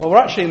Well, we're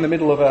actually in the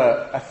middle of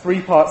a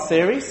three-part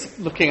series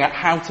looking at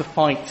how to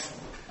fight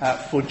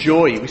for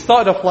joy. We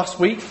started off last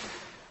week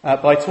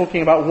by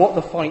talking about what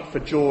the fight for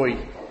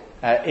joy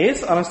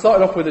is, and I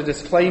started off with a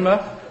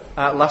disclaimer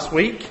last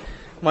week.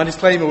 My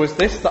disclaimer was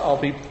this, that I'll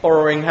be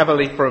borrowing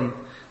heavily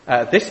from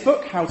this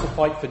book, How to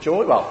Fight for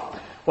Joy. Well,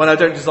 When I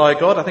Don't Desire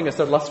God, I think I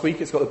said last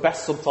week, it's got the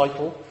best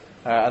subtitle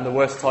and the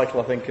worst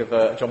title, I think, of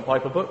a John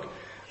Piper book.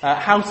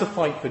 How to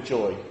Fight for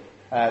Joy.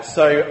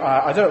 So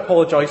I don't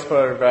apologise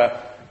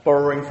for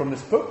borrowing from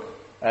this book.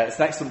 It's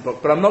an excellent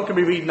book, but I'm not going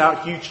to be reading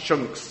out huge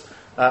chunks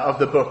of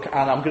the book,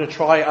 and I'm going to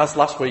try, as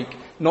last week,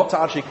 not to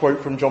actually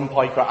quote from John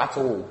Piper at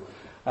all.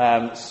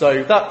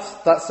 So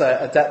that's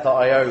a debt that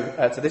I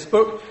owe to this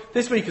book.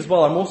 This week as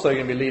well, I'm also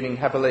going to be leaning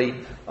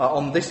heavily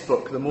on this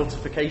book, The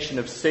Mortification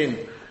of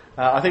Sin.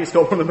 I think it's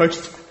got one of the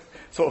most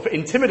sort of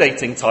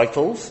intimidating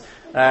titles.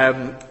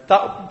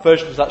 That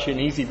version is actually an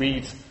easy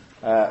read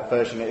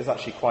version. It is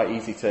actually quite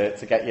easy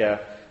to get your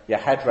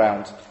head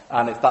round,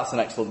 and that's an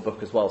excellent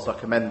book as well, so I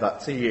commend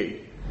that to you.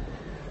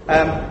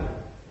 So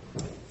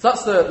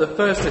that's the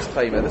first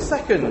disclaimer. The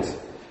second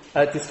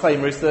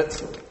disclaimer is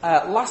that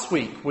last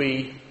week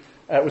we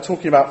were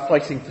talking about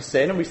fighting for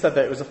sin, and we said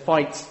that it was a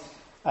fight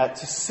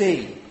to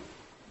see.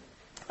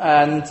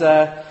 And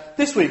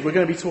this week we're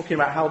going to be talking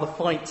about how the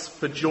fight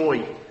for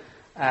joy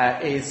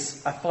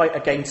is a fight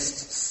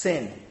against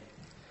sin.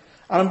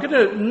 And I'm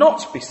going to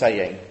not be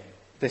saying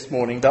this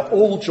morning that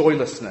all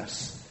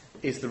joylessness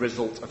is the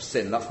result of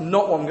sin. That's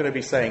not what I'm going to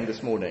be saying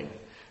this morning.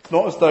 It's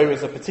not as though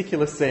there's a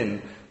particular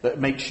sin that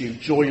makes you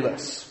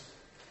joyless.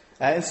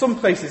 In some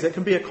places it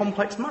can be a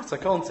complex matter,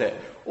 can't it?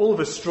 All of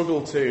us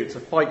struggle to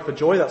fight for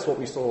joy. That's what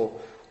we saw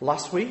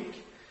last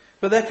week.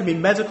 But there can be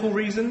medical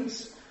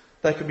reasons,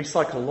 there can be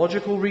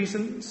psychological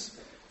reasons,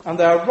 and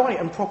there are right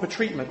and proper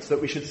treatments that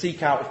we should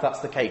seek out if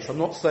that's the case. I'm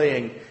not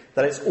saying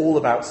that it's all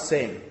about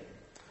sin.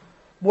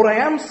 What I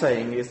am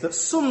saying is that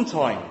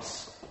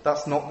sometimes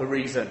that's not the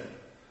reason.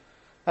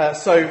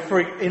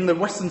 In the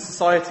Western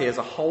society as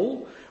a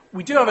whole,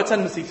 we do have a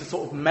tendency to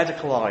sort of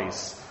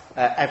medicalise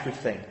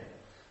everything.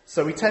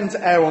 So we tend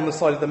to err on the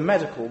side of the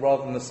medical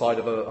rather than the side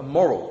of a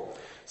moral.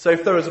 So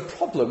if there is a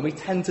problem, we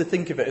tend to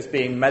think of it as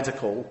being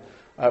medical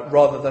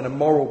rather than a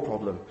moral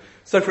problem.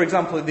 So for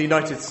example, in the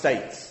United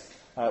States,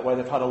 where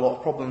they've had a lot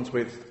of problems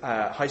with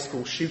high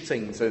school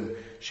shootings and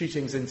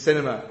shootings in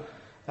cinema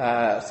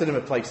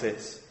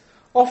places,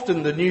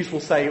 often the news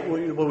will say,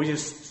 well, we're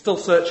just still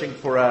searching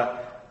for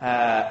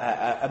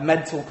a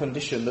mental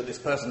condition that this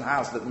person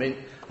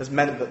has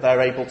meant that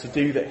they're able to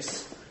do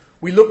this.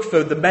 We look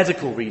for the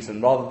medical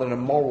reason rather than a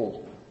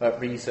moral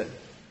reason.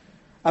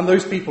 And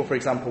those people, for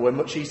example, we're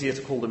much easier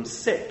to call them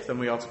sick than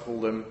we are to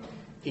call them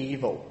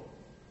evil.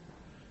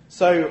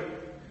 So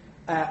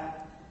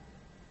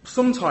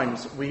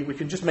sometimes we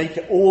can just make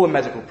it all a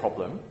medical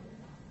problem.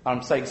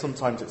 I'm saying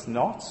sometimes it's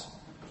not.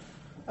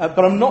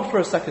 But I'm not for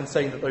a second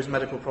saying that those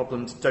medical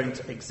problems don't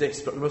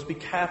exist, but we must be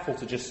careful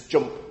to just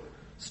jump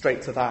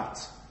straight to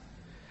that.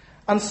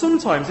 And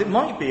sometimes it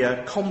might be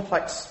a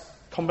complex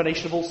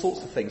combination of all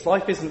sorts of things.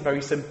 Life isn't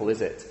very simple,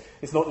 is it?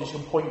 It's not that you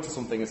can point to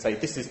something and say,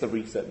 this is the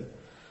reason.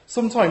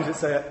 Sometimes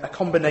it's a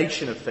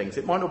combination of things.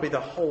 It might not be the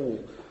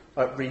whole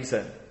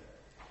reason.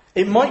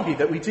 It might be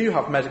that we do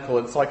have medical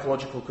and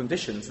psychological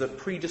conditions that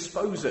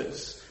predispose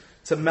us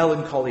to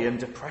melancholy and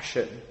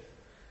depression.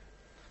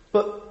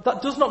 But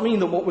that does not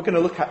mean that what we're going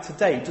to look at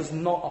today does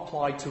not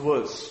apply to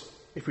us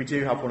if we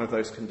do have one of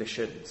those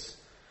conditions.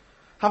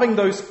 Having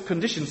those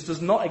conditions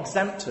does not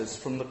exempt us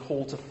from the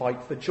call to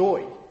fight for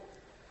joy.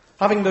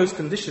 Having those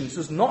conditions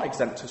does not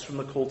exempt us from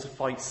the call to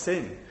fight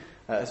sin,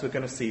 as we're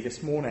going to see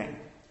this morning.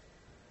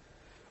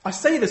 I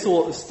say this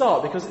all at the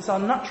start because it's our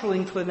natural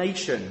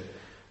inclination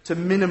to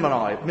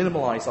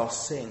minimise our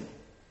sin.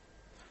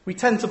 We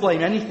tend to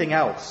blame anything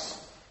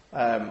else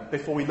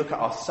before we look at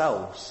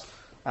ourselves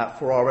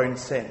for our own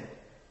sin.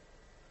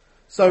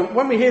 So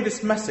when we hear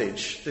this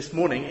message this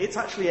morning, it's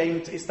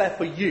there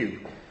for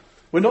you.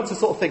 We're not to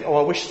sort of think,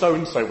 I wish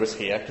so-and-so was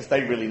here because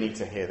they really need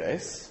to hear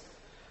this.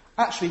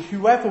 Actually,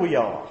 whoever we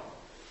are,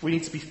 we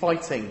need to be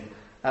fighting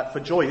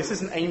for joy. This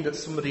isn't aimed at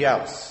somebody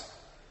else.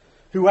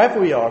 Whoever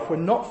we are, if we're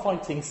not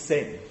fighting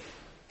sin,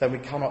 then we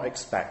cannot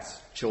expect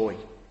joy.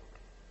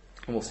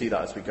 And we'll see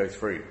that as we go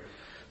through.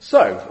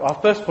 So,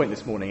 our first point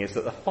this morning is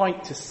that the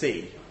fight to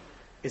see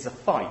is a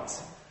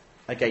fight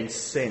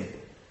against sin.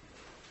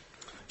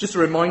 Just a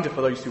reminder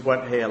for those who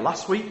weren't here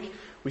last week,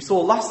 we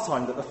saw last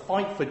time that the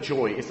fight for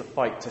joy is a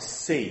fight to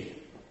see.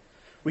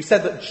 We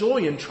said that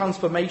joy and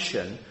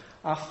transformation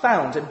are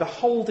found in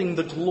beholding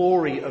the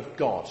glory of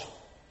God.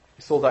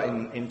 We saw that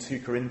in 2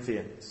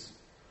 Corinthians.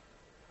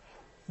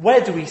 Where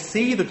do we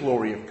see the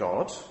glory of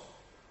God?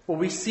 Well,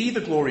 we see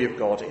the glory of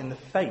God in the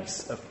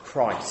face of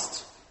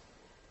Christ.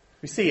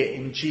 We see it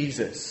in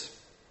Jesus.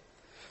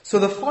 So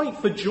the fight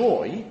for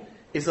joy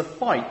is a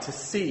fight to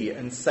see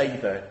and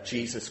savour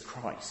Jesus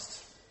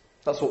Christ.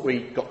 That's what we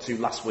got to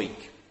last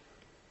week.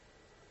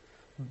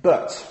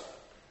 But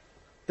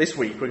this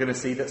week we're going to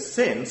see that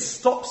sin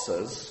stops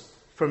us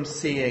from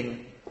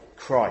seeing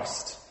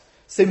Christ.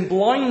 Sin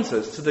blinds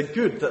us to the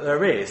good that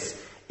there is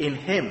in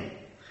him.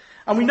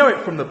 And we know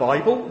it from the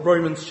Bible.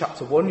 Romans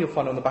chapter 1, you'll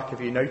find on the back of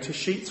your notice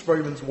sheets.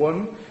 Romans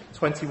 1,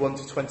 21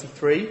 to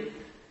 23.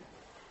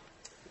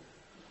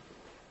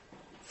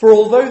 For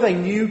although they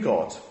knew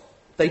God,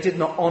 they did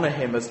not honour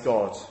him as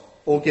God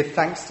or give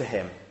thanks to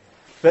him.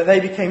 But they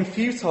became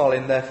futile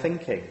in their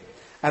thinking,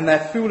 and their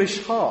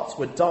foolish hearts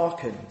were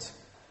darkened.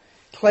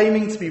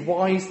 Claiming to be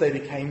wise, they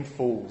became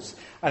fools,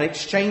 and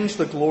exchanged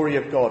the glory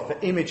of God for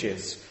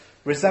images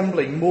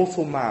resembling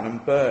mortal man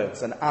and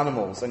birds and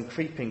animals and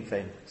creeping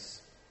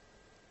things.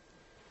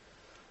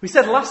 We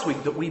said last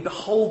week that we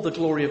behold the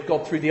glory of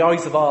God through the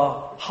eyes of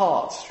our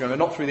hearts,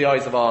 remember, not through the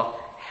eyes of our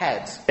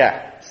heads.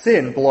 Yeah,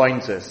 sin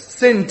blinds us.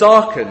 Sin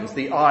darkens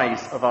the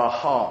eyes of our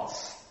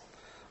hearts.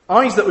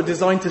 Eyes that were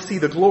designed to see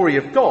the glory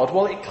of God,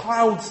 well, it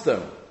clouds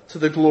them to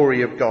the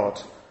glory of God.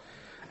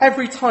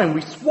 Every time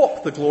we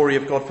swap the glory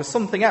of God for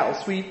something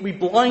else, we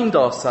blind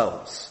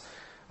ourselves.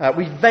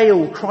 We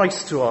veil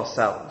Christ to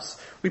ourselves.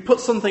 We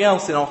put something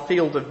else in our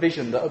field of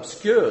vision that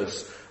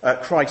obscures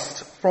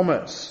Christ from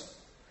us.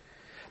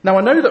 Now,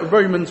 I know that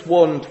Romans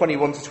 1,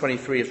 21 to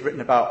 23 is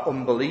written about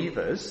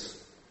unbelievers.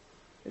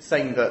 It's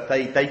saying that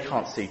they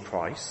can't see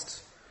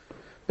Christ.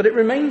 But it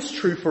remains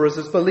true for us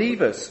as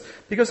believers,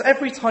 because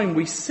every time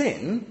we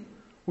sin,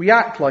 we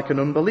act like an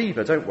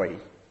unbeliever, don't we?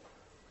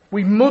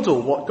 We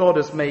muddle what God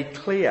has made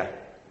clear.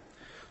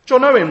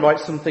 John Owen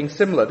writes something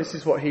similar. This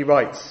is what he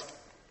writes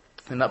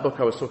in that book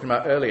I was talking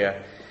about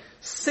earlier.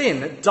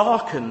 Sin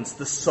darkens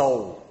the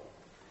soul.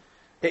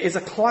 It is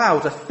a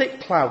cloud, a thick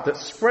cloud that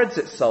spreads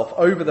itself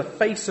over the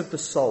face of the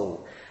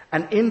soul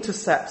and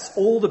intercepts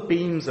all the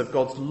beams of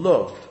God's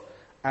love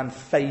and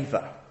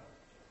favour.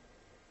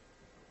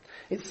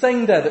 It's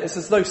saying there that it's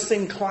as though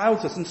sin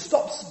clouds us and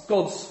stops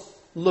God's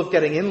love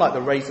getting in, like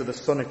the rays of the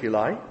sun, if you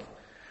like.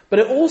 But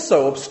it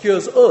also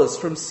obscures us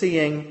from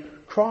seeing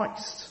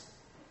Christ.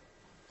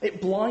 It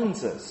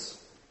blinds us.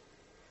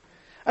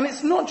 And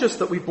it's not just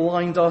that we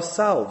blind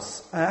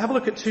ourselves. Have a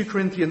look at 2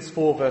 Corinthians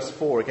 4 verse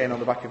 4 again on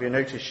the back of your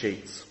notice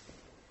sheets.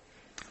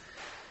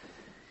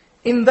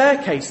 In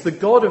their case, the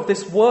God of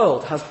this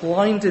world has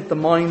blinded the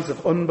minds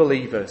of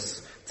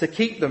unbelievers to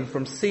keep them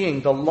from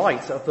seeing the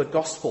light of the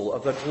gospel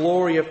of the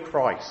glory of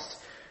Christ,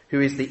 who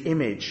is the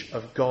image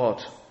of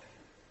God.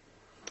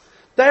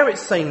 There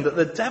it's saying that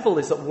the devil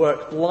is at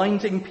work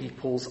blinding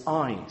people's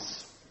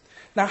eyes.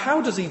 Now,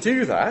 how does he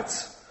do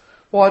that?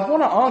 Well, I'd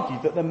want to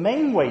argue that the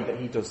main way that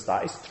he does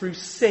that is through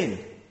sin.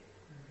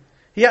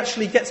 He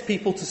actually gets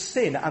people to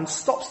sin and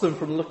stops them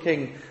from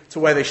looking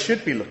to where they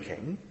should be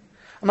looking.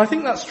 And I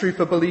think that's true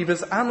for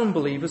believers and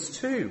unbelievers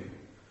too.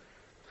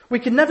 We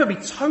can never be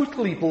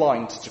totally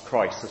blind to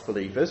Christ as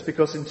believers,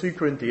 because in 2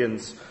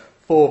 Corinthians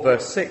 4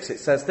 verse 6 it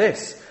says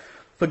this,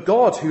 "For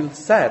God, who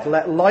said,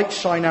 'Let light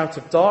shine out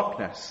of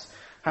darkness,'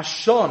 has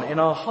shone in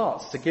our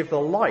hearts to give the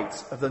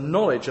light of the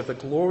knowledge of the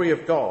glory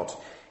of God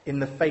in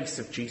the face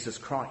of Jesus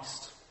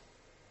Christ."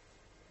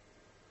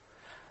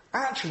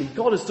 Actually,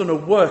 God has done a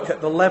work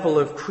at the level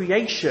of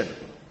creation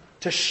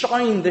to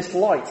shine this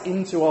light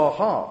into our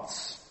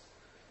hearts.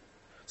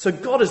 So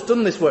God has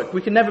done this work.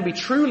 We can never be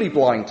truly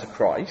blind to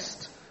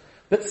Christ,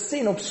 but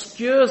sin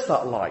obscures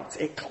that light.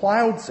 It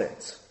clouds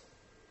it.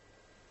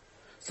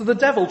 So the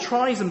devil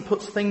tries and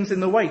puts things in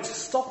the way to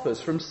stop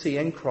us from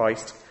seeing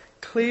Christ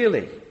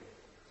clearly.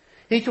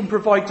 He can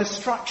provide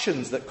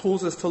distractions that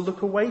cause us to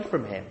look away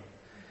from him.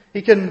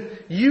 He can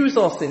use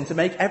our sin to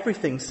make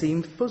everything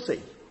seem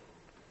fuzzy.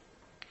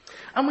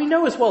 And we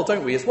know as well,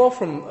 don't we, as well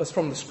from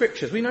the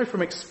scriptures, we know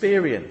from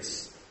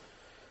experience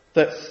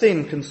that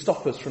sin can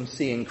stop us from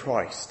seeing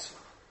Christ.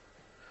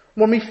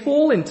 When we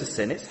fall into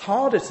sin, it's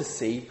harder to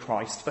see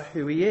Christ for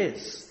who he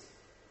is.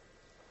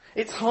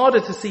 It's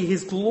harder to see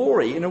his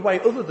glory in a way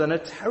other than a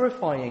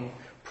terrifying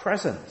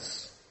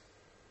presence.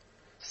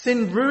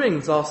 Sin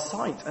ruins our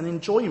sight and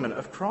enjoyment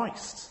of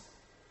Christ.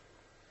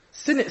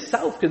 Sin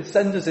itself can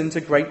send us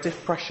into great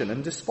depression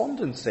and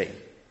despondency.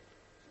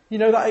 You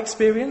know that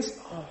experience?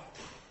 Oh,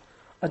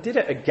 I did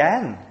it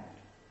again.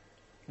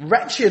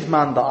 Wretched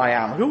man that I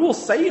am. Who will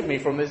save me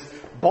from this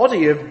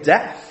body of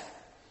death?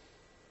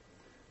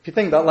 If you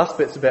think that last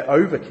bit's a bit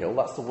overkill,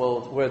 that's the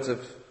words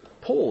of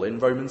Paul in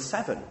Romans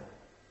 7.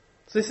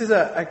 So this is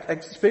an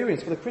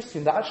experience for the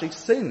Christian that actually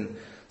sin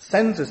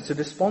sends us to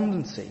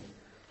despondency.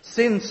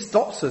 Sin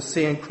stops us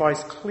seeing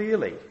Christ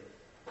clearly.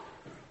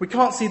 We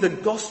can't see the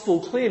gospel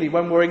clearly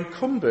when we're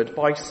encumbered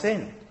by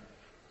sin.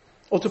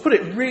 Or to put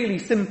it really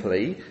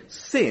simply,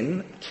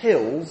 sin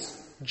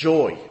kills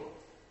joy.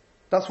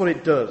 That's what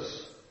it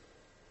does.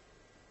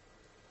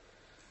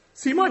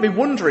 So you might be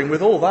wondering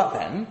with all that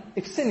then,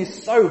 if sin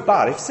is so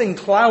bad, if sin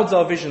clouds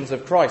our visions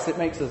of Christ, it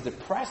makes us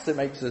depressed, it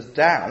makes us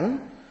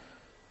down,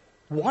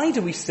 why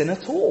do we sin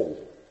at all?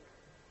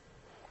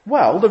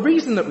 Well, the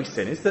reason that we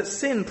sin is that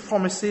sin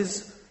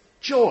promises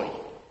joy.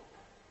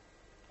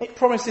 It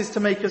promises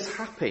to make us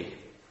happy.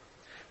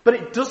 But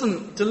it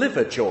doesn't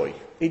deliver joy.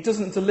 It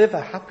doesn't deliver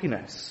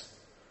happiness.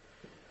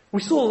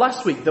 We saw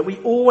last week that we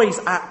always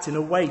act in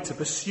a way to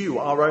pursue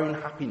our own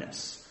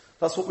happiness.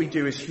 That's what we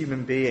do as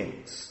human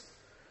beings.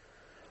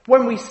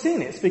 When we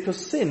sin, it's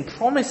because sin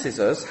promises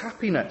us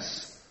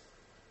happiness.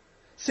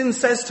 Sin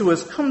says to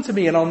us, come to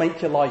me and I'll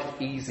make your life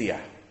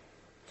easier.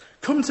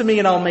 Come to me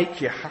and I'll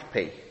make you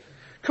happy.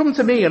 Come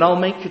to me and I'll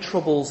make your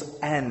troubles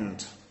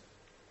end.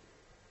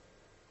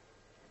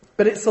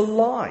 But it's a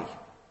lie.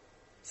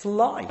 It's a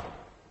lie.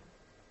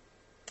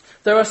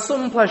 There are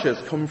some pleasures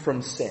come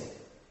from sin.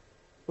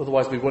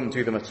 Otherwise we wouldn't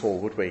do them at all,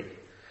 would we?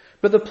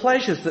 But the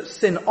pleasures that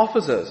sin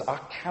offers us are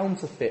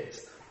counterfeit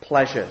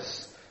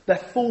pleasures. They're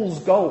fool's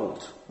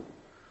gold.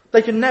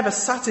 They can never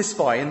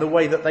satisfy in the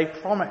way that they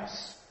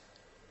promise.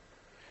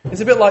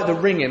 It's a bit like the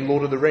ring in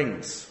Lord of the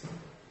Rings.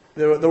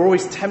 They're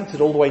always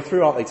tempted all the way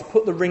through, aren't they, to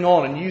put the ring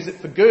on and use it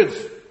for good.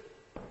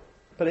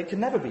 But it can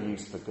never be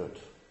used for good.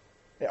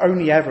 It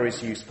only ever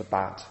is used for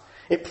bad.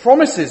 It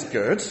promises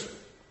good,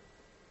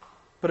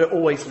 but it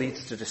always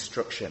leads to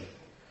destruction.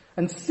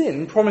 And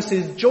sin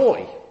promises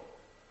joy,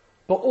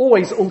 but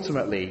always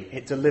ultimately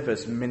it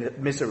delivers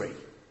misery.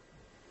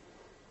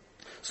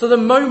 So the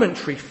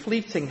momentary,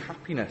 fleeting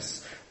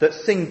happiness that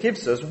sin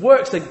gives us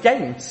works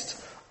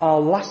against our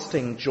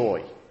lasting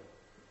joy,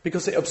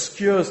 because it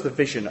obscures the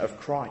vision of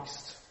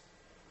Christ.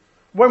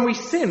 When we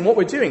sin, what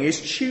we're doing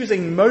is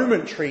choosing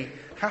momentary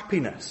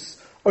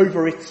happiness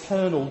over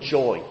eternal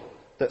joy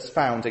that's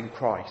found in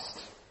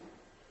Christ.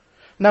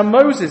 Now,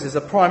 Moses is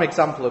a prime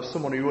example of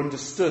someone who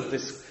understood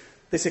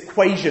this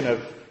equation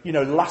of,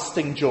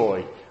 lasting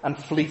joy and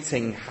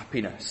fleeting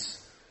happiness.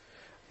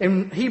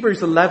 In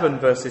Hebrews 11,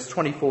 verses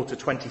 24 to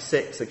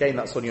 26, again,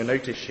 that's on your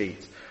notice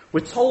sheet,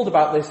 we're told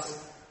about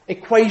this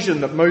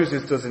equation that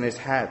Moses does in his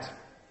head.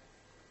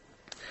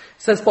 It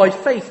says, by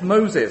faith,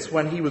 Moses,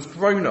 when he was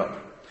grown up,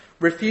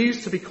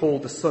 refused to be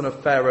called the son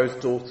of Pharaoh's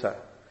daughter,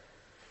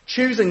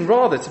 choosing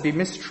rather to be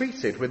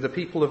mistreated with the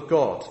people of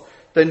God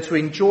than to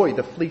enjoy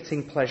the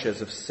fleeting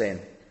pleasures of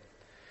sin.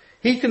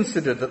 He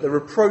considered the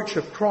reproach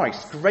of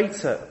Christ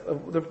greater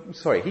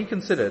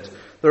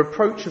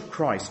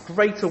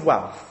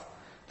wealth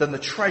than the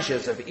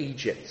treasures of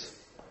Egypt,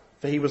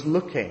 for he was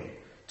looking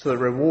to the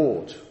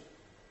reward.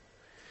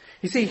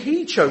 You see,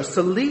 he chose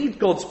to lead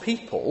God's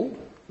people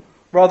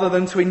rather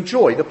than to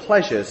enjoy the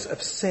pleasures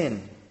of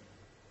sin.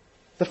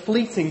 The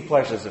fleeting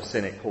pleasures of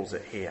sin, it calls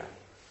it here.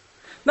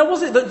 Now,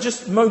 was it that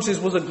just Moses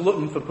was a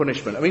glutton for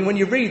punishment? I mean, when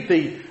you read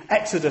the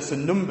Exodus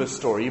and Numbers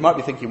story, you might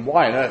be thinking,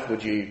 why on earth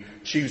would you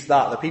choose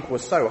that? The people were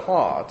so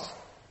hard.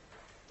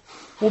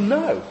 Well,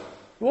 no.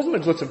 He wasn't a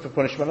glutton for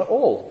punishment at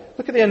all.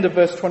 Look at the end of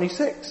verse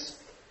 26.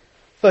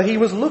 For he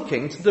was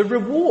looking to the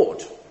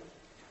reward.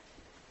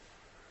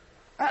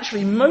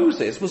 Actually,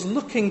 Moses was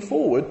looking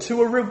forward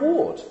to a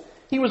reward.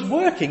 He was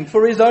working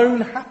for his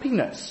own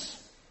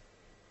happiness,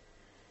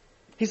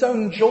 his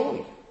own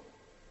joy.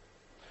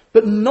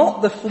 But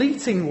not the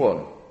fleeting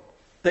one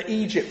that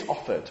Egypt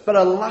offered, but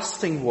a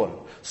lasting one,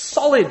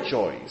 solid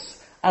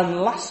joys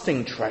and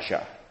lasting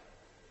treasure.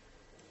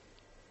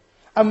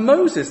 And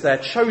Moses there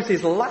chose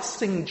his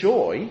lasting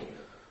joy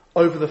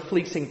over the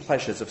fleeting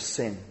pleasures of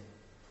sin.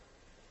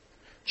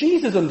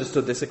 Jesus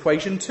understood this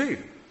equation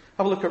too.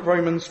 Have a look at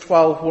Romans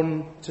 12,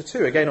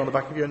 1-2, again on the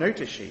back of your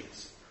notice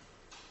sheets.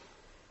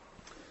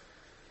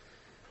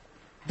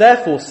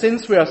 Therefore,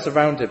 since we are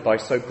surrounded by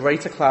so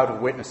great a cloud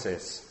of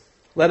witnesses,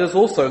 let us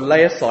also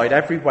lay aside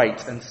every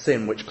weight and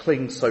sin which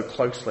clings so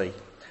closely,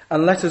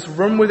 and let us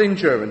run with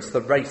endurance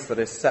the race that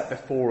is set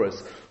before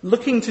us,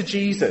 looking to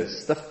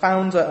Jesus, the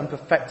founder and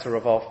perfecter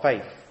of our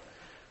faith,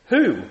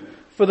 who,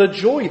 for the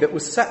joy that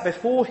was set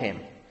before him,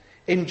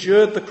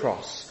 endured the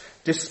cross,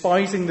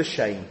 despising the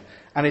shame,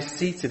 and is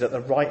seated at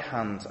the right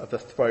hand of the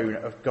throne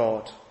of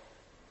God.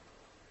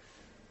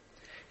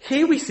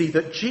 Here we see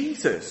that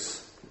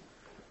Jesus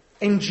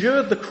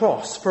endured the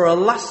cross for a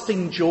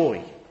lasting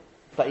joy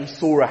that he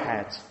saw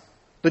ahead,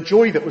 the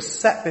joy that was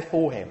set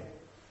before him.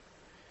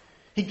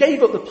 He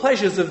gave up the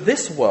pleasures of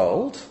this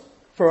world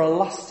for a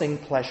lasting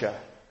pleasure.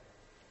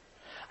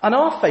 And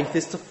our faith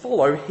is to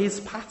follow his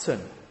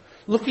pattern,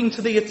 looking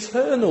to the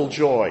eternal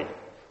joy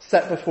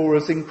set before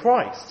us in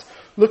Christ,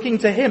 looking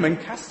to him and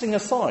casting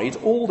aside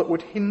all that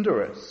would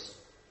hinder us.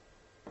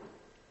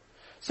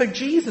 So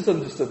Jesus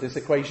understood this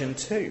equation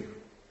too.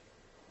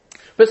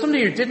 But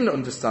somebody who didn't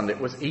understand it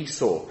was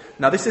Esau.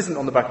 Now, this isn't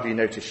on the back of your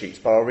notice sheets,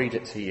 but I'll read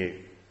it to you.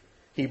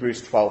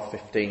 Hebrews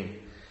 12:15.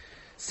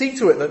 See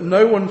to it that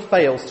no one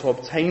fails to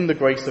obtain the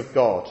grace of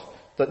God,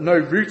 that no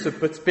root of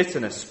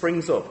bitterness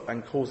springs up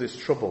and causes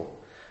trouble,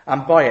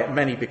 and by it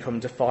many become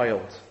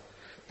defiled.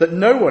 That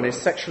no one is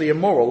sexually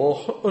immoral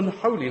or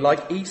unholy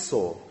like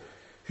Esau,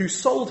 who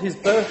sold his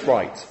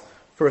birthright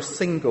for a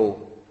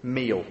single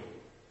meal.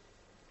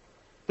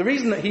 The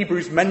reason that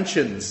Hebrews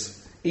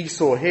mentions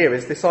Esau here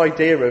is this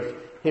idea of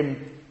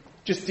him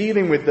just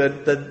dealing with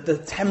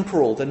the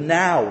temporal, the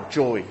now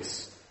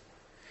joys.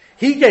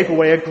 He gave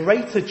away a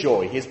greater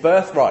joy, his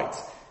birthright,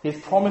 his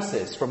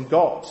promises from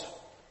God,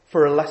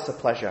 for a lesser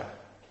pleasure.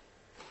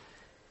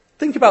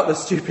 Think about the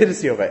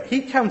stupidity of it.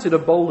 He counted a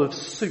bowl of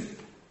soup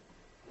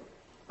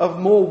of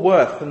more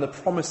worth than the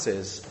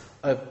promises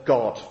of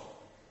God.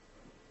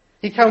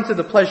 He counted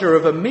the pleasure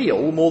of a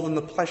meal more than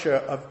the pleasure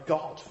of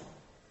God.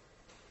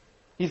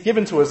 He's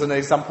given to us an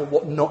example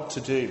what not to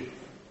do.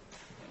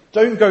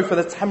 Don't go for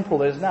the temporal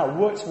that is now.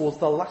 Work towards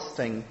the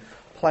lasting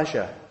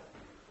pleasure.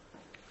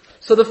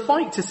 So the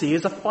fight to see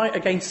is a fight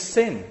against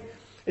sin.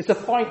 It's a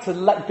fight to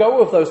let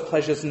go of those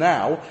pleasures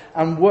now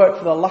and work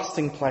for the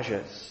lasting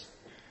pleasures.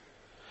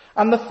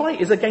 And the fight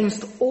is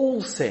against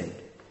all sin,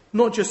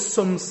 not just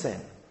some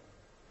sin.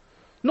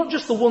 Not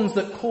just the ones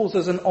that cause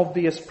us an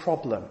obvious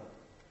problem.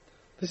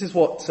 This is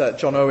what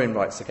John Owen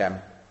writes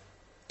again.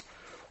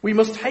 We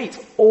must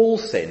hate all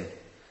sin,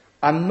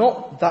 and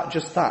not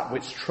just that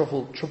which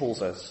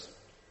troubles us.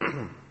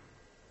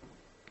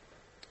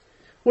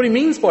 What he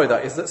means by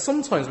that is that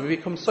sometimes we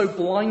become so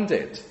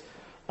blinded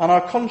and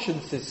our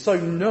conscience is so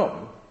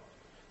numb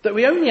that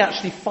we only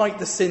actually fight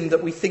the sin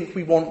that we think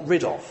we want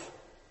rid of.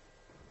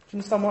 Do you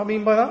understand what I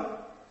mean by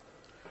that?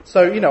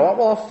 So,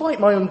 I'll fight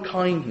my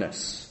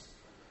unkindness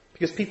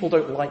because people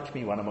don't like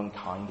me when I'm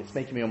unkind. It's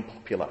making me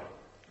unpopular.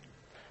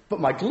 But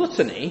my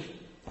gluttony,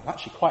 I'm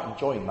actually quite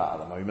enjoying that at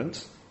the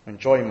moment. I'm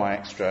enjoying my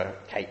extra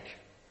cake.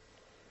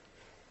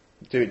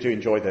 Do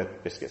enjoy the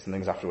biscuits and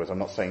things afterwards. I'm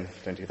not saying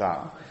don't do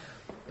that.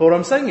 But what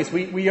I'm saying is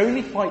we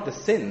only fight the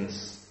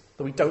sins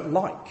that we don't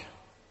like.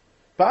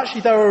 But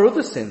actually there are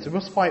other sins. We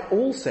must fight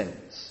all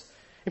sins.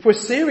 If we're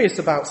serious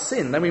about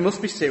sin, then we must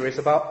be serious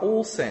about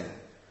all sin.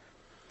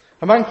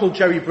 A man called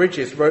Jerry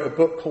Bridges wrote a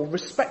book called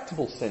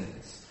Respectable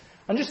Sins.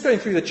 And just going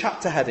through the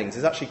chapter headings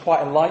is actually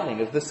quite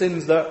enlightening of the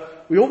sins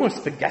that we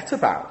almost forget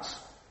about.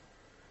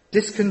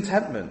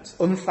 Discontentment,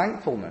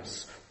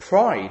 unthankfulness,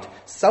 pride,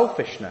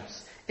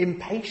 selfishness,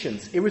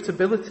 impatience,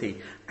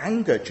 irritability,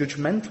 anger,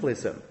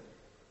 judgmentalism.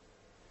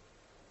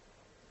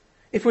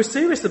 If we're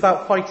serious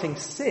about fighting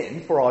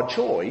sin for our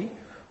joy,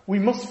 we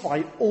must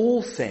fight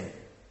all sin.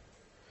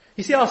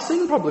 You see, our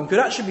sin problem could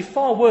actually be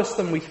far worse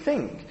than we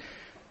think,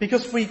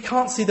 because we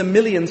can't see the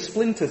million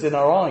splinters in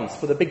our eyes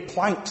for the big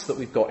planks that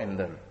we've got in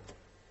them.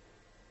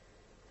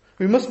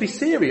 We must be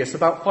serious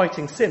about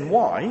fighting sin.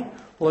 Why?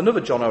 Well,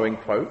 another John Owen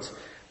quote,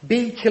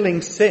 "Be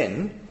killing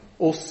sin,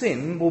 or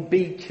sin will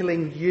be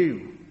killing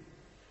you."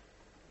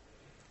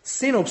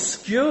 Sin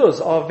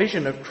obscures our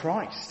vision of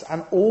Christ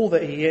and all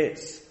that he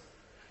is.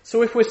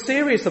 So if we're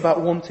serious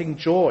about wanting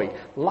joy,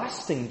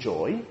 lasting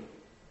joy,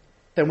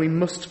 then we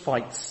must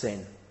fight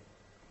sin.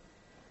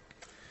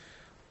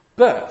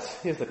 But,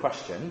 here's the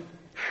question,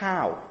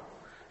 how?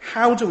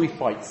 How do we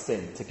fight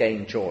sin to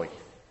gain joy?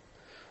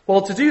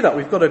 Well, to do that,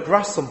 we've got to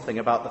grasp something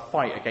about the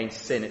fight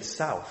against sin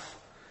itself.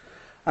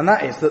 And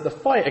that is that the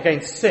fight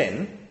against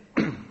sin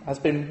has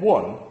been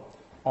won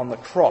on the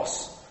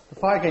cross. The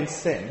fight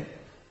against sin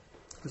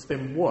has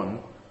been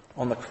won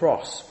on the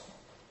cross.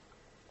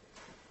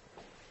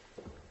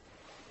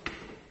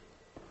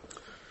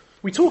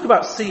 We talk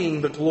about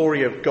seeing the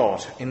glory of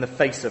God in the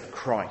face of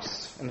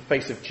Christ, in the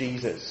face of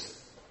Jesus.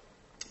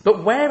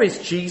 But where is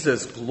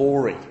Jesus'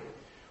 glory?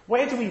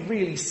 Where do we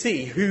really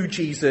see who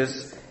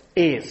Jesus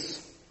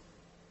is?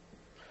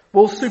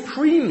 Well,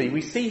 supremely,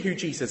 we see who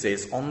Jesus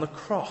is on the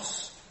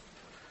cross.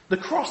 The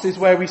cross is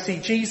where we see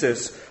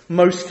Jesus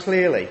most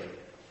clearly.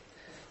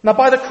 Now,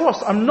 by the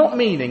cross, I'm not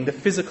meaning the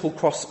physical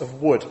cross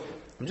of wood.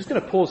 I'm just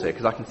going to pause here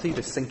because I can see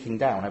this sinking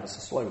down ever so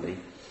slowly.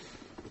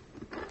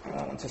 I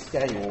don't want to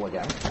scare you all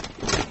again.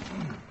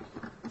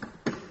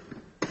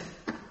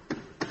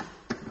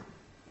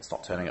 It's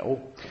not turning at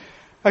all.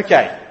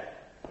 Okay.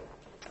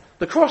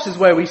 The cross is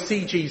where we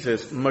see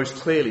Jesus most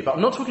clearly, but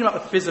I'm not talking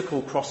about the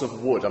physical cross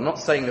of wood. I'm not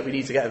saying that we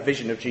need to get a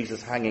vision of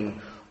Jesus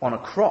hanging on a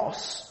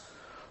cross.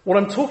 What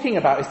I'm talking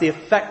about is the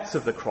effects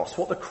of the cross,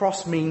 what the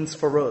cross means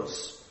for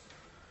us.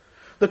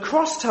 The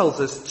cross tells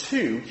us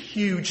two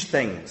huge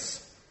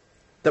things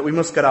that we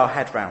must get our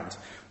head round.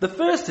 The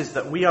first is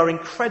that we are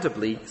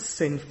incredibly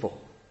sinful.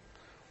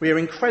 We are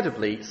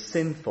incredibly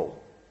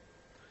sinful.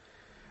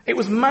 It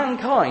was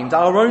mankind,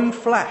 our own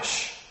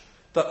flesh,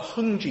 that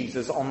hung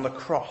Jesus on the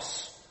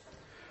cross.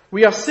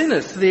 We are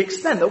sinners to the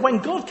extent that when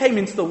God came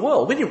into the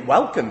world, we didn't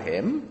welcome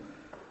him.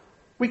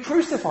 We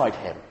crucified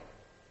him.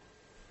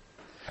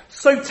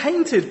 So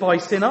tainted by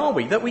sin are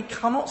we that we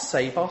cannot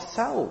save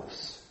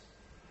ourselves.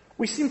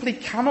 We simply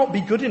cannot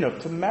be good enough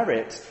to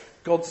merit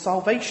God's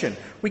salvation.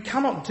 We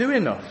cannot do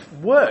enough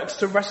works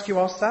to rescue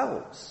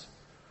ourselves.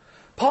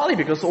 Partly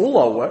because all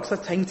our works are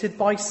tainted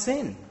by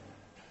sin.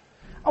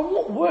 And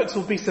what works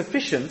will be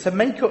sufficient to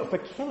make up for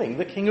killing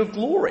the King of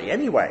Glory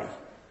anyway?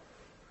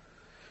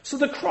 So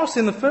the cross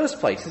in the first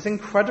place is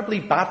incredibly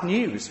bad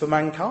news for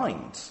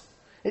mankind.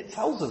 It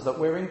tells us that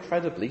we're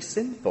incredibly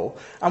sinful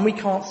and we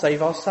can't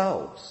save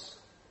ourselves.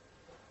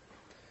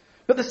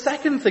 But the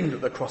second thing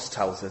that the cross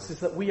tells us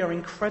is that we are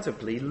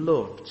incredibly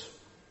loved.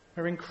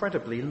 We're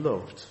incredibly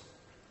loved.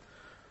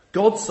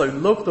 God so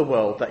loved the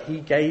world that he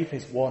gave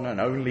his one and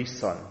only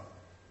Son.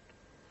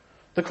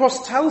 The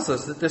cross tells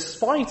us that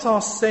despite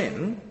our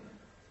sin,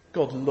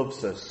 God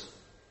loves us.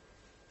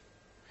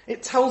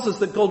 It tells us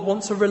that God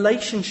wants a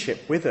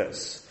relationship with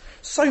us,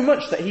 so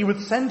much that he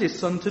would send his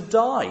Son to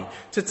die,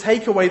 to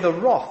take away the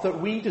wrath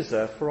that we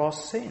deserve for our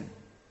sin.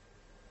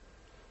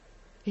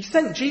 He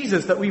sent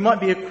Jesus that we might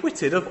be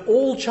acquitted of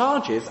all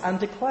charges and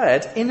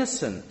declared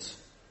innocent.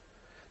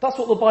 That's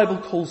what the Bible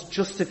calls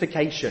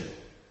justification.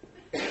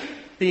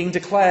 Being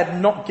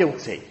declared not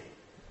guilty.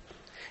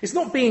 It's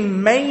not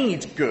being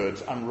made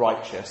good and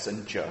righteous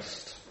and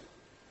just,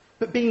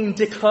 but being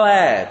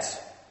declared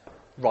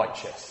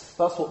righteous.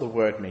 That's what the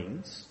word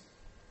means.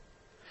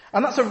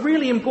 And that's a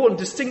really important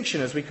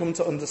distinction as we come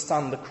to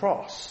understand the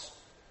cross.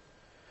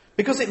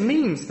 Because it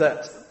means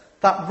that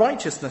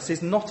righteousness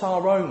is not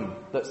our own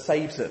that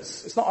saves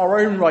us. It's not our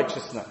own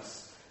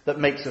righteousness that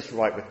makes us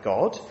right with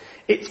God.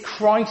 It's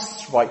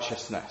Christ's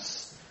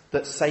righteousness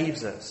that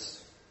saves us.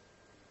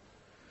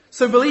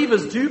 So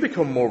believers do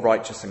become more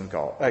righteous and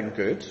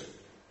good.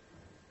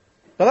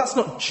 But that's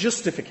not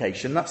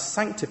justification, that's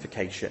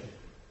sanctification.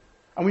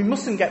 And we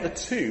mustn't get the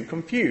two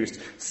confused.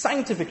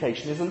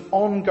 Sanctification is an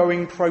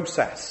ongoing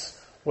process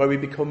where we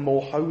become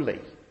more holy.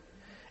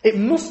 It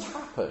must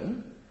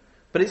happen,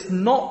 but it's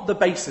not the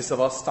basis of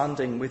our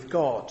standing with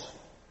God.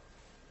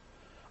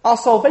 Our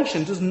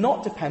salvation does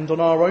not depend on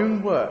our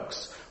own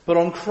works, but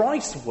on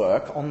Christ's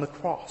work on the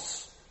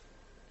cross.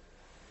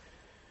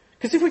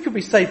 Because if we could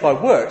be saved by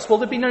works, well,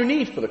 there'd be no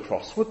need for the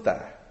cross, would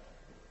there?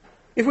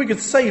 If we could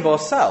save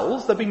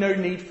ourselves, there'd be no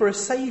need for a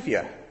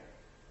saviour.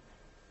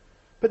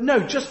 But no,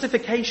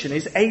 justification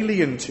is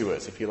alien to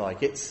us, if you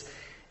like. It's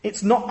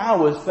not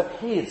ours, but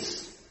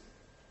his.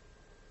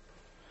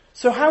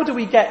 So how do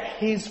we get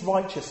his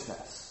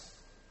righteousness?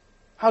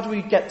 How do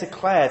we get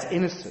declared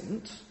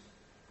innocent?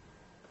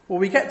 Well,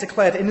 we get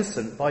declared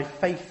innocent by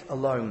faith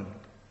alone.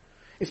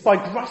 It's by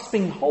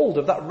grasping hold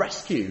of that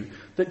rescue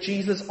that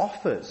Jesus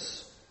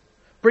offers.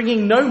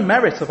 Bringing no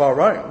merit of our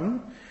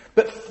own,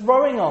 but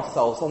throwing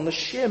ourselves on the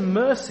sheer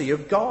mercy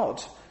of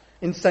God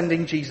in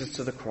sending Jesus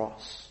to the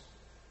cross.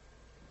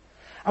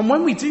 And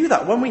when we do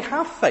that, when we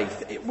have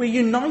faith, we're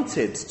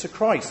united to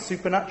Christ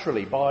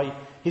supernaturally by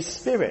his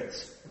Spirit,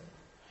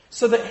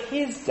 so that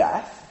his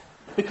death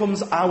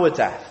becomes our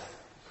death.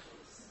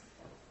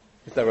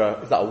 Is that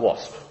a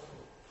wasp?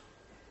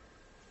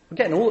 We're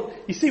getting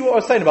you see what I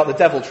was saying about the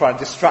devil trying to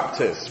distract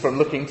us from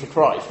looking to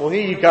Christ? Well,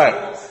 here you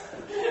go.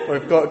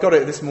 We've got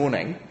it this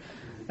morning.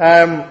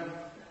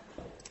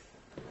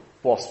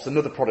 Wasps,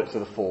 another product of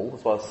the fall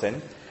as well as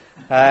sin.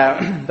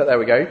 But there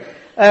we go.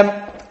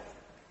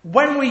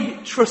 When we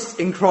trust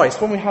in Christ,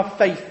 when we have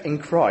faith in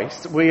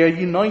Christ, we are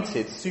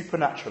united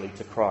supernaturally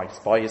to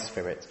Christ by his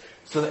Spirit,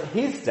 so that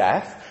his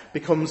death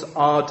becomes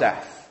our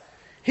death.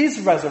 His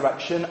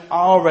resurrection,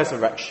 our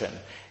resurrection.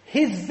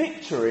 His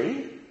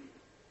victory,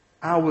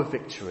 our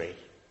victory.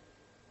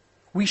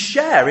 We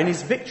share in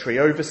his victory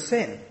over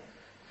sin.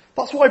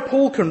 That's why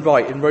Paul can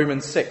write in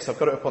Romans 6, I've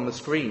got it up on the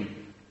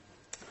screen.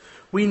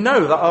 We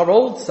know that our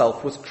old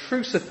self was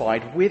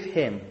crucified with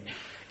him,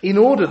 in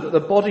order that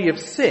the body of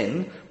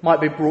sin might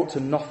be brought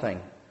to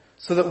nothing,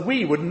 so that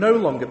we would no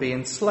longer be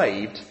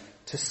enslaved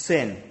to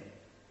sin.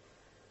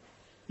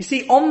 You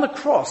see, on the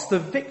cross, the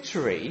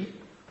victory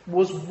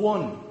was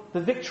won, the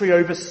victory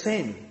over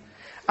sin.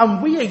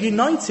 And we are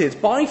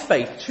united by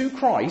faith to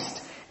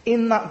Christ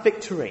in that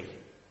victory.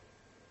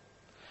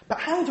 But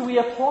how do we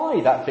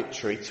apply that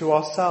victory to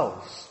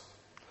ourselves?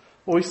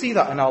 Well, we see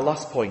that in our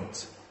last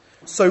point.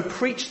 So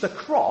preach the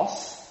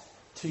cross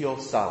to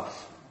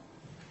yourself.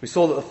 We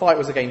saw that the fight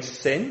was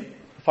against sin.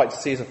 The fight to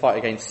see is a fight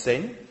against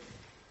sin.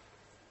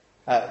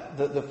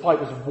 The fight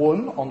was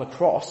won on the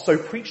cross. So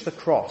preach the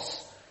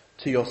cross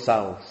to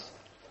yourselves.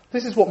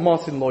 This is what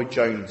Martin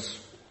Lloyd-Jones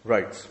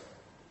wrote.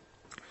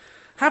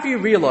 Have you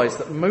realised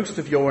that most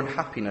of your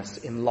unhappiness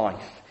in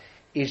life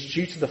is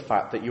due to the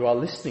fact that you are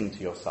listening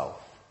to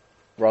yourself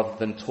rather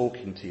than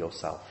talking to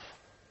yourself?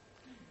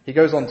 He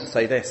goes on to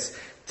say this.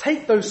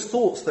 Take those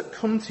thoughts that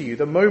come to you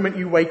the moment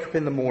you wake up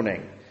in the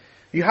morning.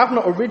 You have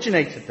not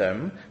originated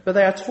them, but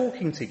they are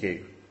talking to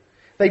you.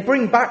 They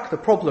bring back the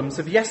problems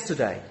of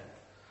yesterday.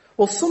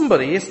 Well,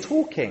 somebody is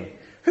talking.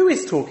 Who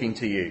is talking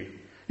to you?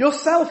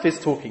 Yourself is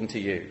talking to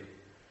you.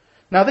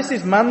 Now, this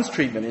is man's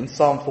treatment in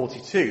Psalm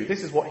 42.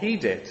 This is what he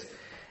did.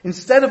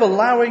 Instead of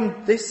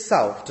allowing this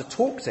self to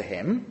talk to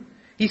him,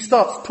 he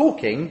starts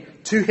talking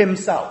to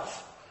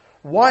himself.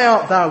 Why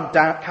art thou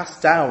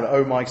cast down,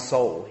 O my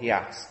soul? He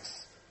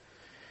asks.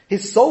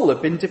 His soul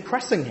had been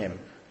depressing him,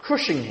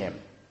 crushing him.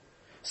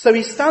 So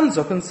he stands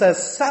up and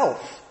says,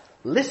 Self,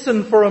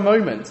 listen for a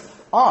moment.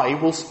 I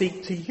will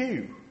speak to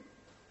you.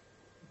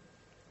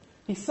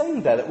 He's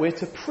saying there that we're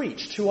to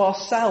preach to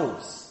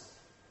ourselves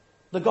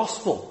the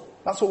gospel.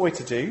 That's what we're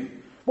to do.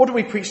 What do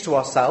we preach to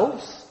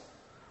ourselves?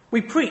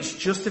 We preach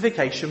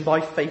justification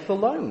by faith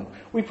alone.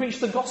 We preach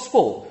the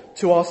gospel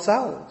to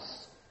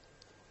ourselves.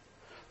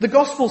 The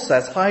gospel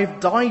says, I have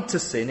died to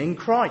sin in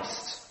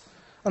Christ.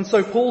 And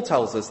so Paul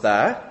tells us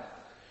there,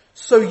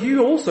 so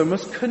you also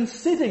must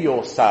consider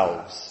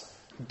yourselves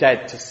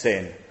dead to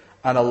sin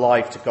and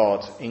alive to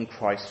God in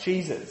Christ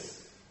Jesus.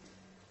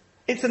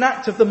 It's an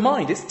act of the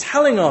mind. It's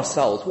telling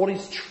ourselves what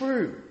is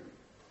true.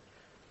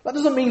 That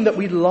doesn't mean that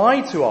we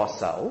lie to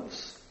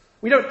ourselves.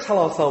 We don't tell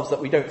ourselves that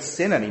we don't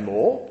sin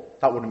anymore.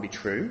 That wouldn't be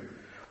true.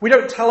 We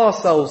don't tell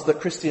ourselves that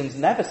Christians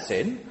never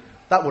sin.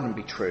 That wouldn't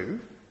be true.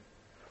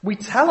 We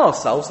tell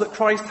ourselves that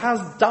Christ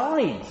has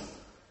died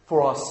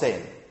for our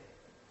sin.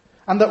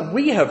 and that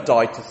we have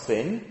died to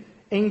sin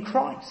in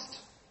Christ.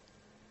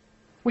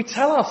 We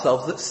tell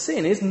ourselves that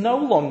sin is no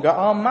longer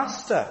our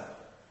master,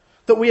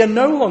 that we are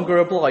no longer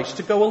obliged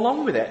to go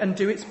along with it and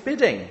do its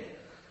bidding.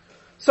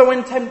 So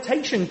when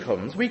temptation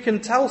comes, we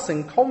can tell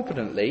sin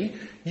confidently,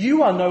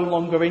 you are no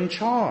longer in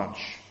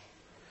charge.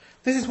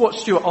 This is what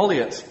Stuart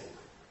Olliott,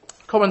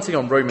 commenting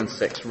on Romans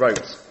 6,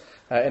 wrote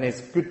in his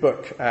good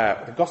book,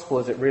 The Gospel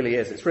as It Really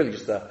Is. It's really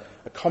just a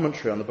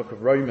commentary on the book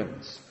of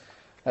Romans.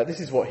 This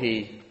is what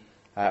he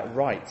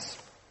writes.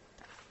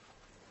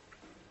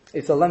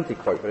 It's a lengthy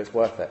quote, but it's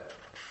worth it.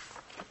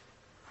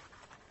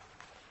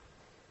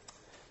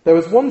 There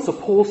was once a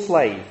poor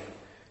slave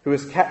who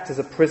was kept as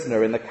a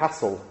prisoner in the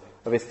castle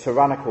of his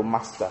tyrannical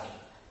master.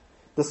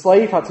 The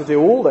slave had to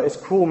do all that his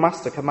cruel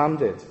master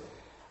commanded,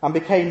 and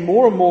became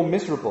more and more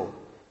miserable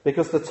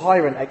because the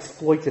tyrant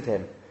exploited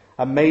him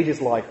and made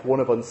his life one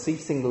of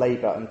unceasing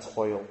labour and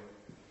toil.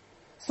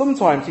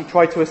 Sometimes he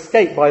tried to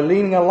escape by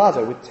leaning a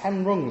ladder with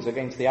 10 rungs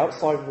against the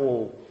outside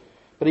wall,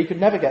 but he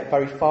could never get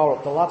very far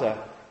up the ladder.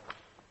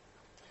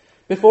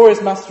 Before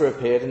his master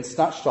appeared and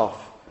snatched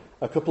off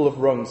a couple of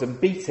rungs and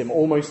beat him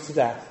almost to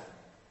death.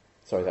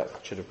 Sorry, that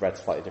should have read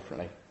slightly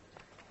differently.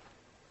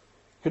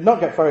 Could not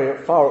get very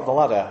far up the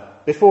ladder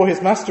before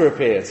his master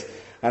appeared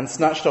and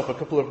snatched off a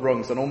couple of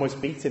rungs and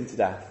almost beat him to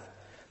death.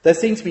 There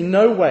seemed to be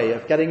no way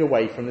of getting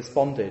away from this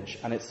bondage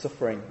and its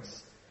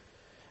sufferings.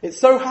 It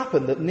so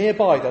happened that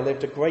nearby there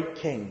lived a great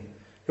king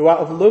who, out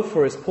of love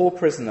for his poor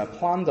prisoner,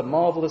 planned a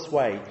marvellous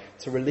way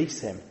to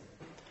release him.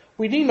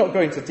 We need not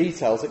go into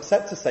details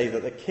except to say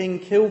that the king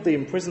killed the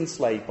imprisoned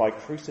slave by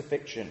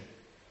crucifixion.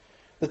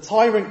 The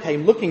tyrant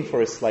came looking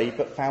for his slave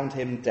but found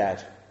him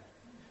dead.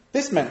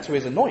 This meant to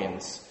his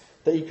annoyance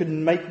that he could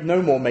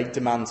no more make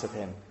demands of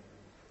him.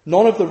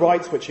 None of the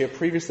rights which he had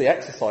previously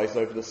exercised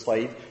over the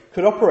slave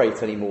could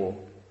operate anymore.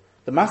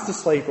 The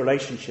master-slave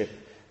relationship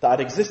that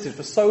had existed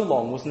for so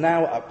long was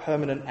now at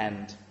permanent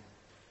end.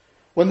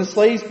 When the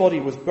slave's body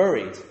was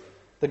buried,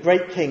 the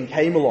great king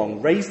came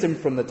along, raised him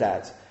from the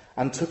dead,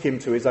 and took him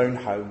to his own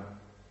home.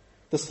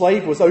 The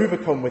slave was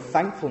overcome with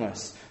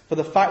thankfulness for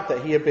the fact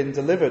that he had been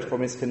delivered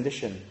from his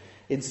condition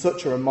in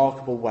such a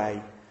remarkable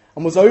way,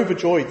 and was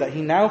overjoyed that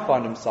he now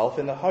found himself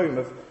in the home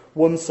of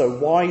one so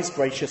wise,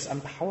 gracious,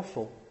 and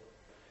powerful.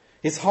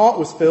 His heart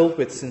was filled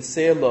with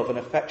sincere love and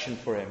affection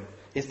for him,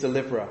 his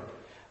deliverer,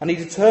 and he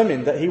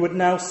determined that he would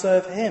now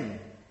serve him.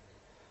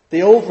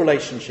 The old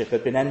relationship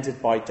had been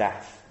ended by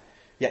death,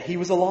 yet he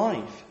was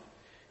alive.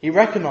 He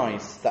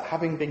recognized that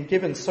having been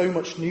given so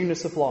much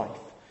newness of life,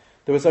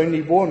 there was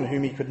only one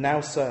whom he could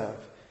now serve.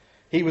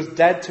 He was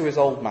dead to his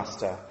old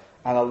master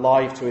and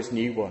alive to his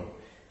new one.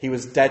 He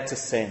was dead to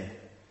sin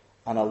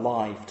and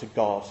alive to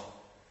God.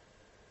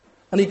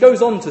 And he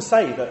goes on to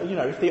say that,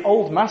 if the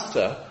old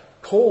master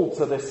called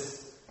to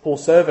this poor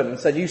servant and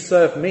said, you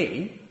serve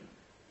me,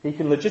 he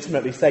can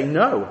legitimately say,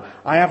 no,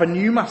 I have a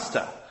new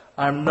master.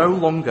 I am no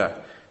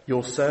longer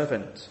your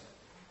servant.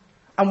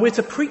 And we're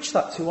to preach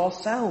that to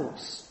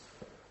ourselves.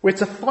 We're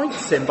to fight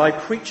sin by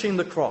preaching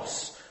the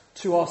cross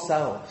to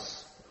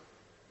ourselves.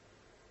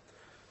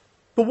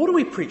 But what do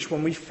we preach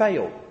when we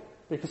fail?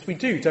 Because we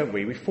do, don't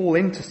we? We fall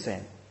into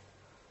sin.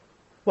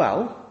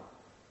 Well,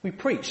 we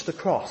preach the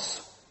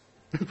cross.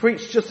 We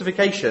preach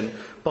justification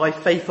by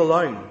faith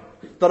alone.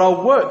 That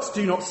our works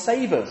do not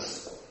save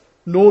us,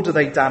 nor do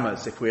they damn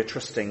us if we are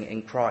trusting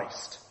in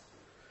Christ.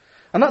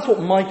 And that's what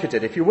Micah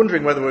did. If you're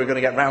wondering whether we're going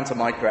to get round to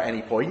Micah at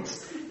any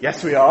point,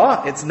 yes we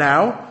are, it's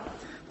now.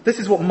 This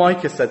is what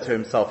Micah said to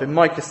himself in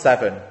Micah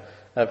 7,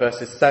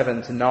 verses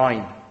 7 to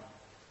 9.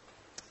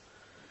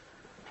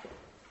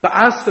 But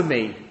as for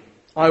me,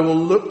 I will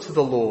look to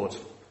the Lord.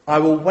 I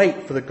will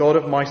wait for the God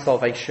of my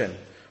salvation.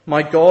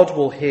 My God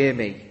will hear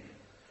me.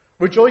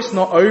 Rejoice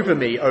not over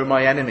me, O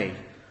my enemy.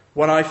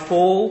 When I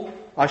fall,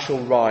 I shall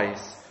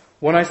rise.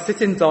 When I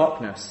sit in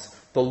darkness,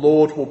 the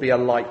Lord will be a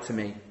light to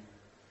me.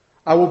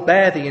 I will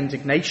bear the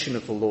indignation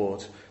of the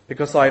Lord,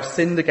 because I have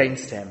sinned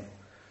against him,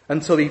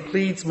 until he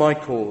pleads my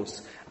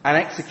cause and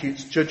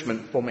executes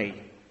judgment for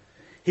me.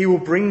 He will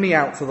bring me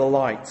out to the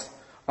light.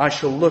 I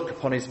shall look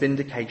upon his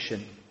vindication.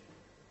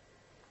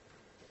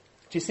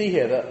 Do you see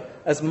here that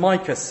as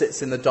Micah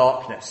sits in the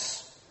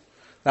darkness,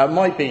 now it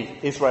might be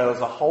Israel as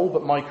a whole,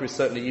 but Micah is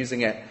certainly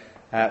using it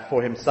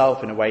for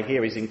himself in a way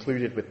here. He's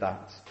included with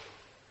that.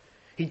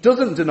 He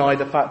doesn't deny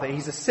the fact that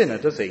he's a sinner,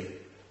 does he?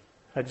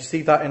 Do you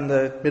see that in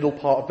the middle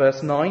part of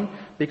verse 9?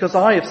 Because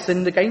I have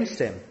sinned against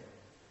him.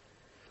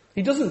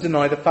 He doesn't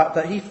deny the fact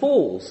that he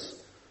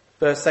falls.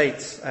 Verse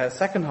 8,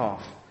 second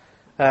half.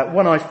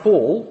 When I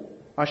fall,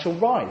 I shall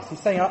rise. He's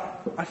saying,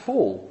 I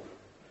fall.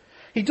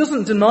 He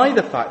doesn't deny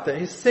the fact that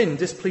his sin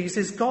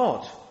displeases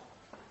God.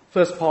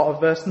 First part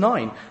of verse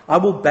 9. I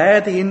will bear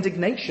the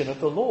indignation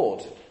of the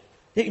Lord.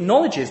 He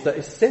acknowledges that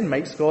his sin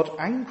makes God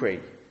angry.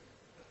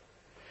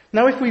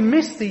 Now, if we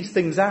miss these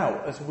things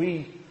out as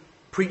we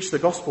preach the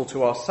gospel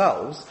to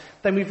ourselves,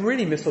 then we've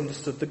really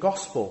misunderstood the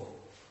gospel.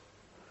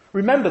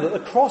 Remember that the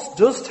cross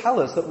does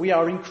tell us that we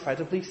are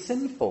incredibly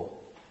sinful.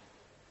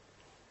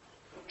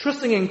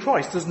 Trusting in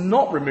Christ does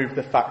not remove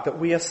the fact that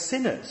we are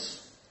sinners.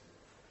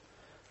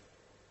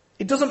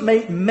 It doesn't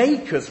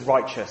make us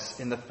righteous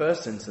in the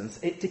first instance,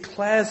 it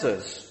declares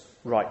us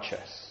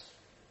righteous.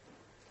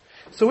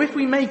 So if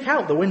we make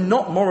out that we're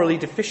not morally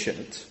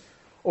deficient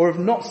or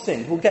have not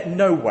sinned, we'll get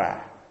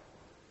nowhere.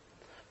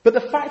 But the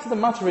fact of the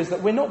matter is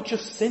that we're not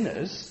just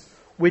sinners,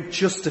 we're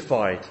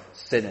justified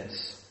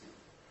sinners.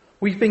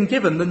 We've been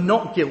given the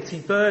not guilty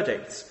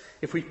verdict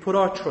if we put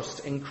our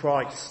trust in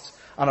Christ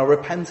and are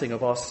repenting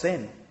of our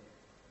sin.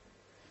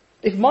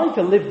 If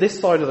Micah lived this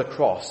side of the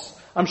cross,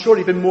 I'm sure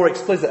he'd been more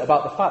explicit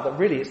about the fact that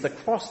really it's the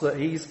cross that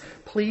he's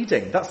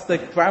pleading. That's the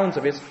grounds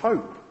of his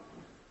hope.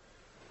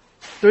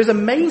 There is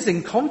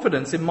amazing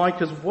confidence in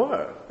Micah's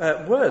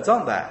words,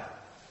 aren't there?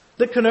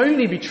 That can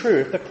only be true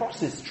if the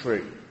cross is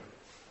true.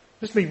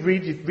 Just let me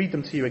read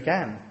them to you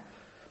again.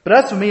 But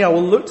as for me, I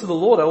will look to the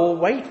Lord. I will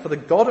wait for the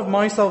God of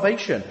my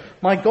salvation.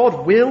 My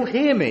God will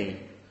hear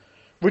me.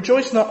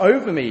 Rejoice not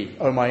over me,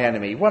 O my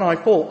enemy. When I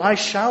fall, I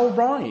shall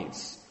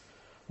rise.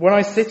 When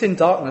I sit in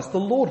darkness, the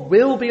Lord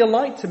will be a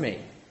light to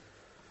me.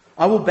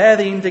 I will bear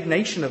the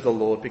indignation of the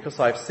Lord because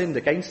I have sinned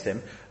against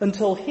him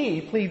until he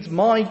pleads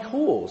my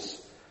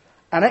cause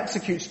and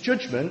executes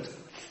judgment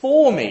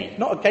for me,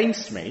 not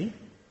against me.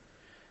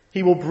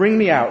 He will bring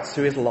me out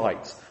to his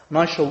light, and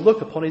I shall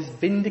look upon his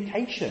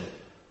vindication,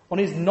 on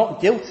his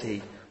not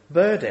guilty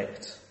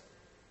verdict.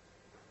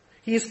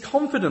 He is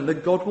confident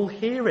that God will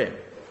hear him.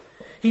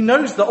 He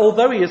knows that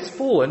although he has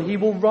fallen, he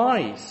will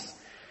rise.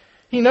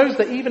 He knows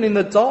that even in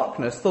the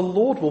darkness, the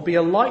Lord will be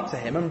a light to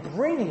him and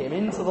bring him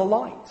into the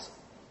light.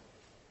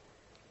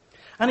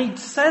 And he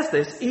says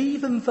this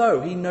even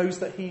though he knows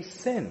that he's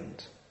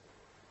sinned.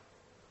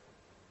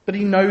 But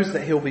he knows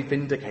that he'll be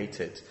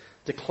vindicated,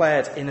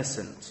 declared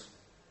innocent.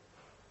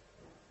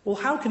 Well,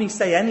 how can he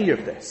say any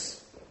of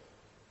this?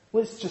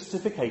 Well, it's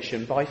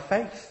justification by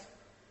faith.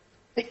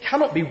 It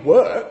cannot be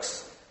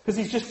works, because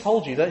he's just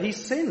told you that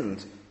he's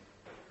sinned.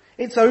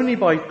 It's only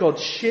by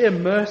God's sheer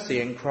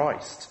mercy in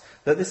Christ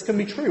that this can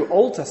be true,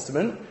 Old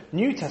Testament,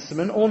 New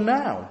Testament, or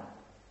now.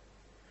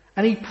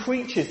 And he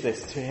preaches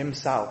this to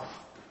himself.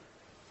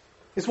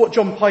 It's what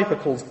John Piper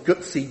calls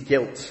gutsy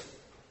guilt.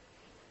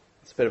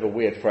 It's a bit of a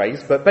weird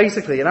phrase, but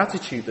basically an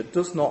attitude that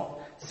does not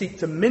seek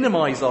to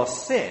minimize our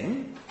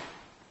sin,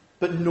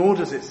 but nor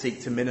does it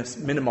seek to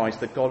minimize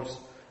the God's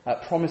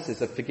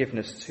promises of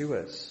forgiveness to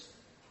us.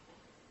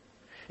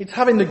 It's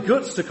having the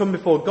guts to come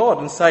before God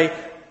and say,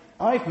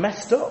 I've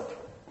messed up.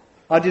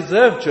 I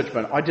deserve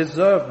judgment. I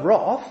deserve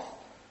wrath.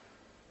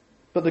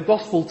 But the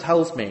gospel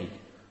tells me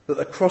that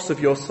the cross of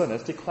your Son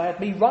has declared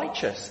me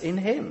righteous in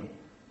him.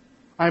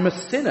 I'm a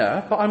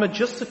sinner, but I'm a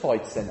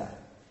justified sinner.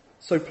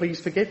 So please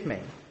forgive me.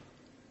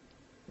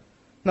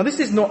 Now, this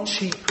is not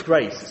cheap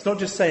grace. It's not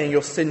just saying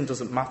your sin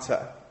doesn't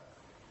matter.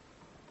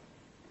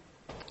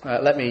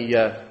 Let me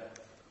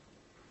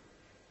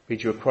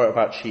read you a quote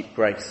about cheap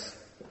grace.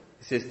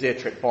 This is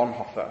Dietrich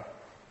Bonhoeffer.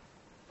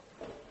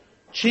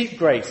 Cheap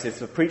grace is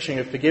the preaching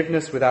of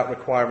forgiveness without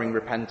requiring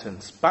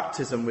repentance,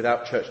 baptism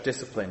without church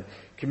discipline,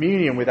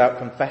 communion without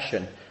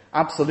confession,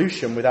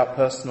 absolution without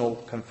personal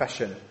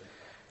confession.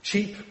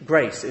 Cheap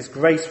grace is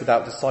grace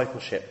without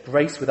discipleship,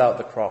 grace without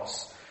the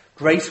cross,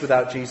 grace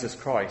without Jesus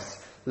Christ,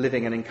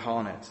 living and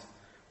incarnate.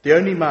 The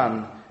only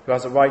man who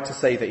has a right to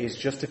say that he is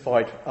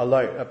justified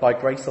alone, by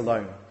grace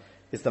alone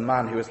is the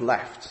man who has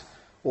left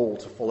all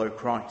to follow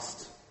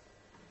Christ.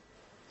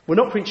 We're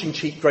not preaching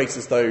cheap grace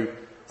as though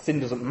sin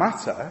doesn't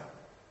matter.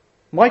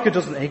 Micah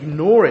doesn't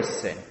ignore his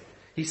sin.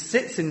 He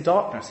sits in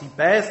darkness. He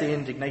bears the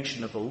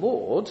indignation of the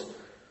Lord,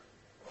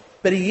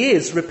 but he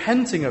is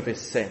repenting of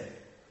his sin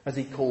as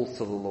he calls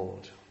to the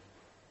Lord.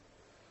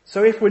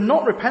 So if we're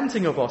not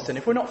repenting of our sin,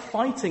 if we're not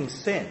fighting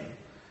sin,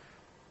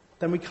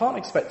 then we can't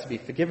expect to be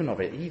forgiven of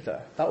it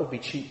either. That would be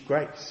cheap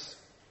grace.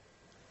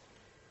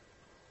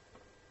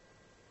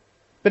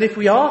 But if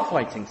we are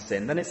fighting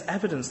sin, then it's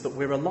evidence that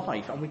we're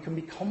alive and we can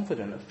be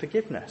confident of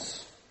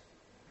forgiveness.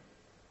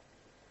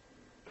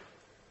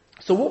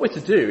 So what we're to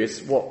do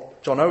is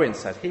what John Owen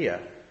said here.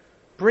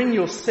 Bring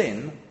your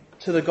sin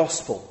to the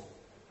gospel.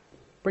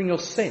 Bring your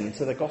sin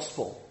to the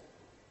gospel.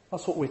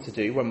 That's what we're to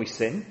do when we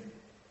sin.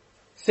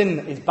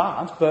 Sin is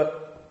bad,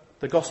 but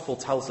the gospel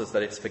tells us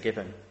that it's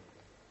forgiven.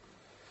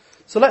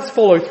 So let's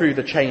follow through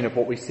the chain of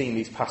what we've seen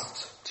these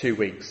past 2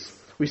 weeks.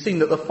 We've seen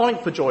that the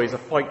fight for joy is a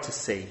fight to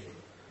see.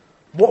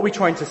 What are we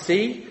trying to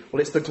see?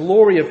 Well, it's the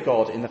glory of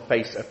God in the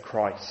face of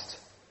Christ.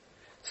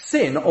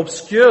 Sin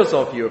obscures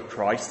our view of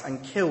Christ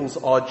and kills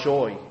our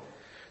joy.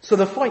 So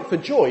the fight for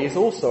joy is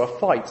also a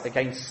fight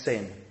against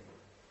sin.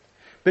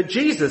 But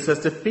Jesus has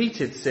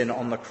defeated sin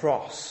on the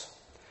cross,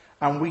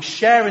 and we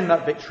share in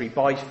that victory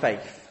by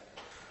faith.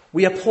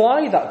 We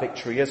apply that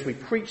victory as we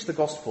preach the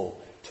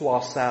gospel to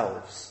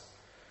ourselves.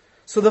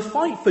 So the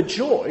fight for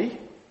joy,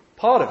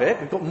 part of it,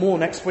 we've got more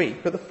next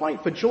week, but the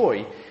fight for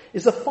joy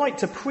is a fight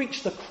to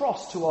preach the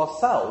cross to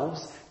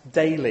ourselves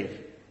daily.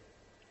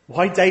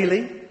 Why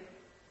daily?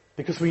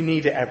 Because we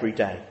need it every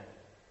day.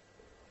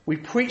 We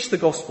preach the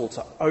gospel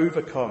to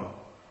overcome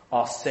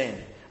our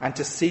sin and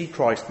to see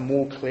Christ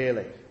more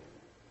clearly.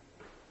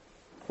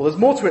 Well,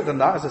 there's more to it than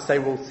that. As I say,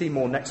 we'll see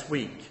more next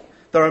week.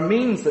 There are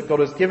means that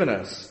God has given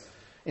us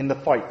in the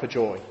fight for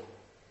joy.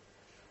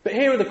 But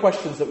here are the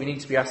questions that we need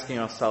to be asking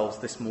ourselves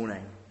this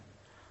morning.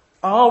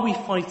 Are we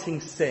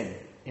fighting sin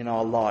in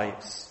our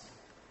lives?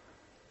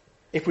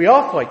 If we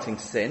are fighting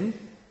sin,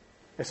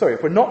 if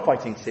we're not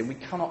fighting sin, we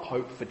cannot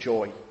hope for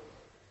joy.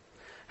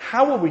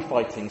 How are we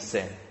fighting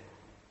sin?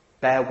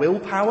 Bare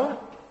willpower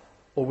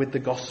or with the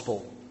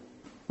gospel?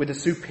 With the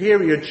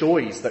superior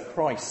joys that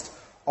Christ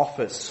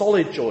offers,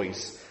 solid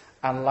joys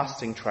and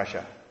lasting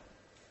treasure?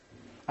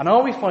 And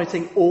are we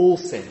fighting all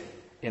sin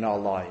in our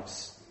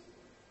lives?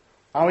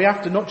 Are we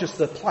after not just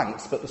the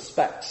planks but the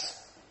specks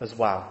as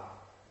well?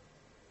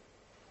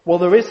 Well,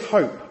 there is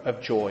hope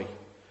of joy.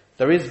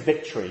 There is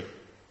victory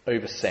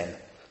over sin.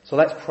 So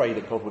let's pray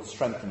that God would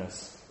strengthen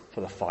us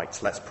for the fight.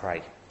 Let's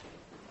pray.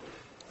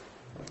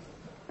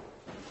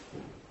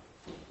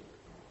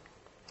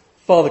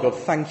 Father God,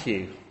 thank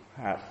you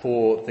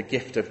for the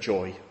gift of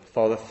joy.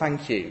 Father,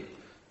 thank you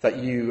that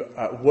you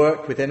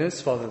work within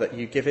us. Father, that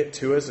you give it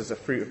to us as a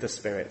fruit of the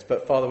Spirit.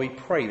 But Father, we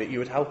pray that you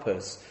would help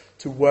us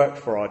to work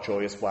for our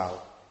joy as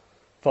well.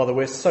 Father,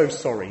 we're so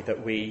sorry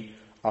that we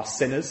are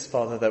sinners.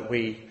 Father, that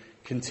we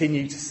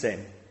continue to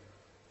sin.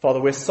 Father,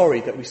 we're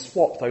sorry that we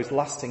swap those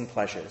lasting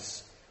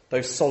pleasures,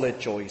 those solid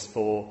joys,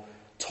 for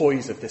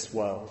toys of this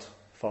world.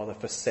 Father,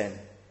 for sin.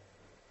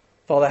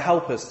 Father,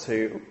 help us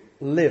to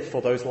live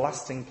for those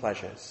lasting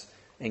pleasures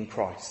in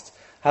Christ.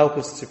 Help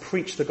us to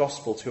preach the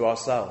gospel to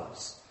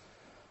ourselves.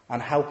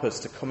 And help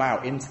us to come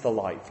out into the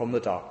light from the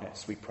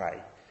darkness, we pray.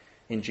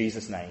 In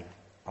Jesus' name,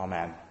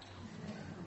 amen.